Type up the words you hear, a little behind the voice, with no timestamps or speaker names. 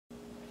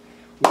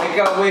Wake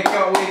up, wake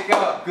up, wake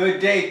up. Good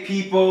day,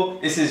 people.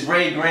 This is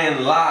Ray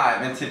Grand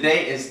Live, and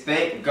today is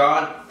Thank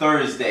God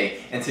Thursday.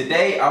 And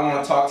today I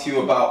want to talk to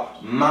you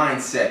about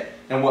mindset.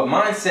 And what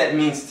mindset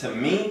means to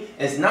me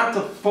is not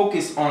to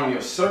focus on your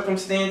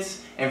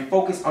circumstance and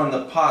focus on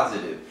the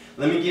positive.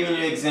 Let me give you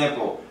an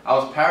example. I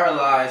was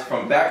paralyzed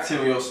from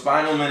bacterial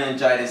spinal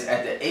meningitis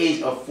at the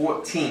age of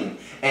 14.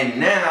 And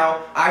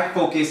now I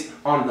focus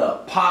on the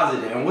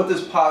positive. And what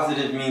does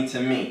positive mean to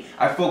me?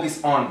 I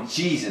focus on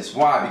Jesus.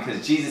 Why?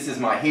 Because Jesus is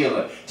my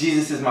healer.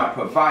 Jesus is my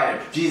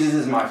provider. Jesus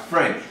is my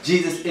friend.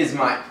 Jesus is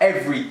my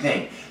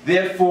everything.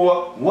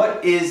 Therefore,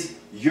 what is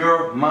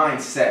your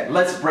mindset?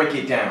 Let's break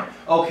it down.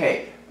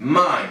 Okay,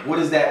 mind. What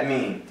does that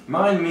mean?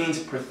 Mind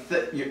means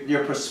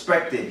your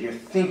perspective, your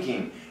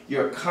thinking,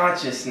 your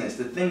consciousness,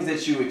 the things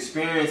that you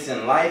experience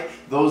in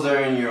life, those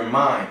are in your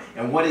mind.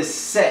 And what is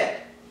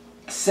set?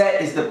 Set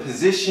is the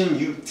position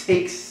you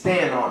take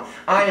stand on.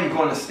 I am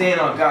going to stand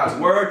on God's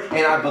word,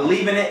 and I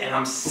believe in it, and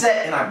I'm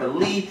set, and I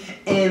believe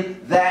in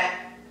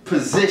that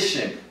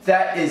position.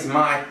 That is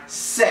my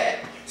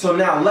set. So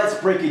now let's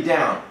break it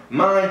down.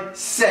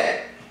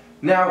 Mindset.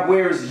 Now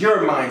where's your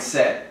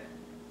mindset?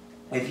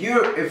 If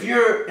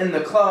you're in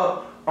the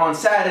club on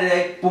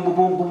Saturday, boom, boom,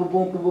 boom, boom,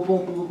 boom, boom, boom,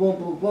 boom, boom, boom,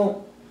 boom,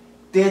 boom,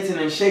 dancing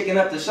and shaking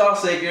up the shawl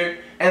shaker,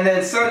 and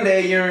then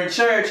Sunday you're in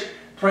church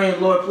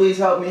praying, Lord, please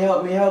help me,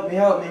 help me, help me,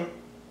 help me.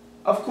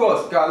 Of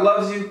course, God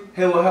loves you,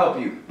 He will help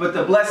you. But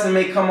the blessing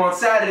may come on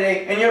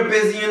Saturday and you're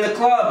busy in the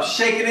club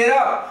shaking it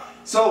up.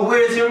 So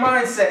where's your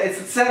mindset? It's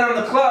set on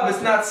the club,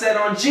 it's not set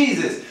on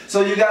Jesus.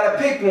 So you got to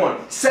pick one.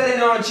 Set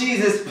it on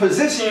Jesus,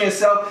 position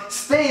yourself,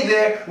 stay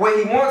there where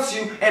He wants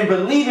you, and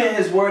believe in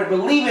His word,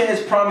 believe in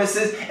His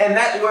promises, and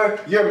that's where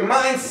your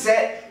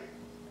mindset,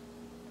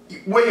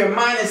 where your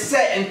mind is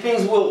set, and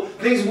things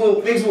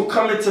will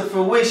come into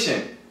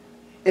fruition.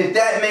 If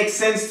that makes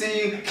sense to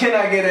you, can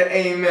I get an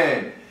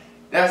amen?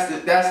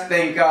 That's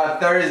Thank God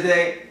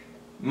Thursday.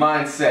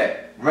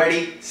 Mindset.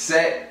 Ready,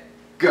 set,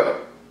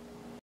 go.